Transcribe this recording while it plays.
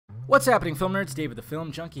What's happening, film nerds? David the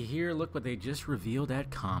Film Junkie here. Look what they just revealed at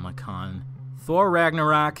Comic-Con. Thor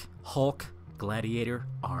Ragnarok Hulk Gladiator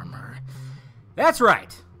armor. That's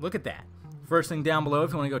right. Look at that. First thing down below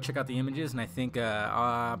if you want to go check out the images, and I think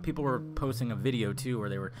people were posting a video too where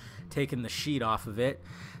they were taking the sheet off of it.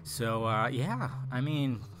 So yeah, I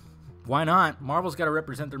mean, why not? Marvel's got to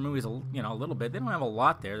represent their movies, a little bit. They don't have a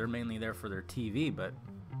lot there. They're mainly there for their TV, but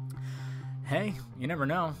hey, you never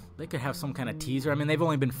know. They could have some kind of teaser. I mean, they've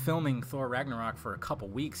only been filming Thor Ragnarok for a couple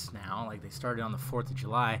weeks now. Like, they started on the 4th of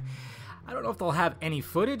July. I don't know if they'll have any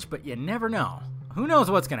footage, but you never know. Who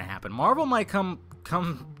knows what's going to happen? Marvel might come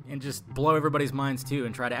and just blow everybody's minds, too,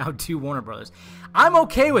 and try to outdo Warner Brothers. I'm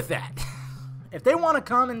okay with that. If they want to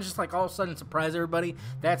come and just, like, all of a sudden surprise everybody,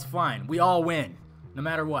 that's fine. We all win, no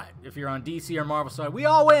matter what. If you're on DC or Marvel side, we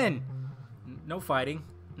all win. No fighting.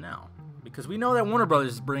 No. Because we know that Warner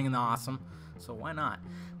Brothers is bringing the awesome. So why not?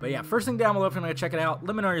 But yeah, first thing down below if you want to check it out.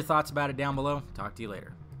 Let me know your thoughts about it down below. Talk to you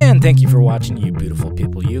later. And thank you for watching, you beautiful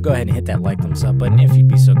people. You go ahead and hit that like, thumbs up button if you'd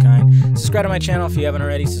be so kind. Subscribe to my channel if you haven't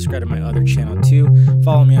already. Subscribe to my other channel too.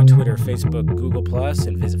 Follow me on Twitter, Facebook, Google+,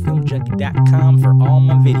 and visit filmjunkie.com for all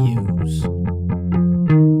my videos.